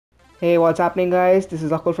Hey, what's happening guys? This is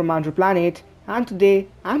Akul from Android Planet, and today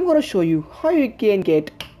I'm gonna show you how you can get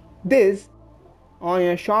this on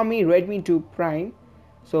your Xiaomi Redmi 2 Prime.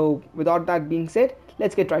 So without that being said,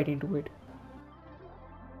 let's get right into it.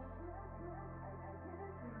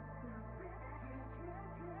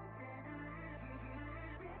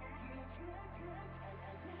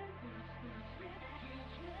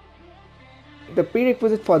 The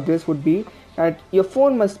prerequisite for this would be that your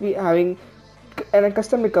phone must be having a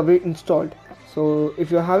custom recovery installed. So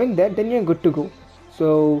if you're having that, then you're good to go.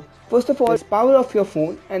 So first of all, power off your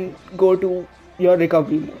phone and go to your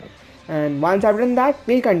recovery mode. And once I've done that,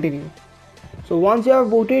 we'll continue. So once you have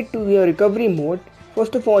booted to your recovery mode,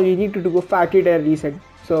 first of all you need to do a factory data reset.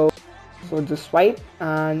 So just swipe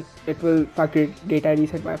and it will factory data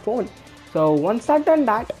reset my phone. So once I've done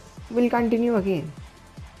that, we'll continue again.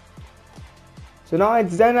 So now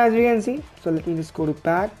it's done, as you can see. So let me just go to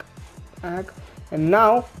back, and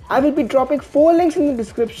now I will be dropping 4 links in the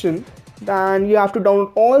description. Then you have to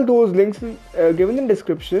download all those links given in the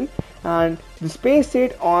description and just paste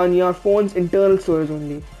it on your phone's internal storage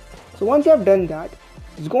only. So once you have done that,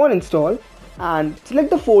 just go on install and select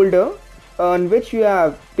the folder on which you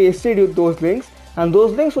have pasted those links, and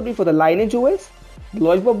those links would be for the Lineage OS,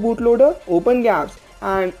 Lollipop Bootloader, OpenGAPS,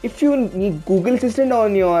 and if you need Google Assistant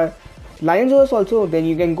on your Lineage OS also, then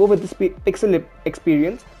you can go with this Pixel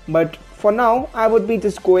experience, but for now I would be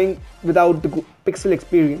just going without the Pixel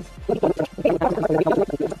experience.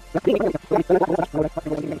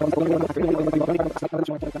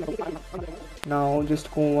 Now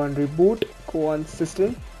just go on reboot, go on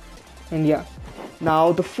system, and yeah,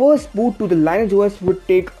 now the first boot to the Lineage OS would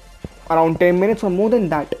take around 10 minutes or more than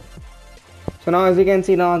that. So now as you can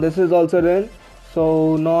see, now this is also done.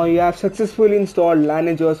 So now you have successfully installed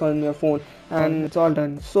Lineage OS on your phone and it's all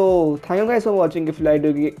done. So thank you guys for watching. If you liked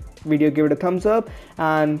the video, give it a thumbs up,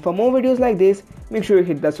 and for more videos like this, make sure you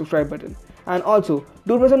hit that subscribe button, and also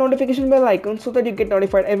do press the notification bell icon so that you get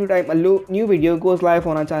notified every time a new video goes live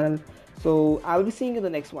on our channel. So I will be seeing you in the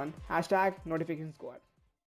next one. #notification squad.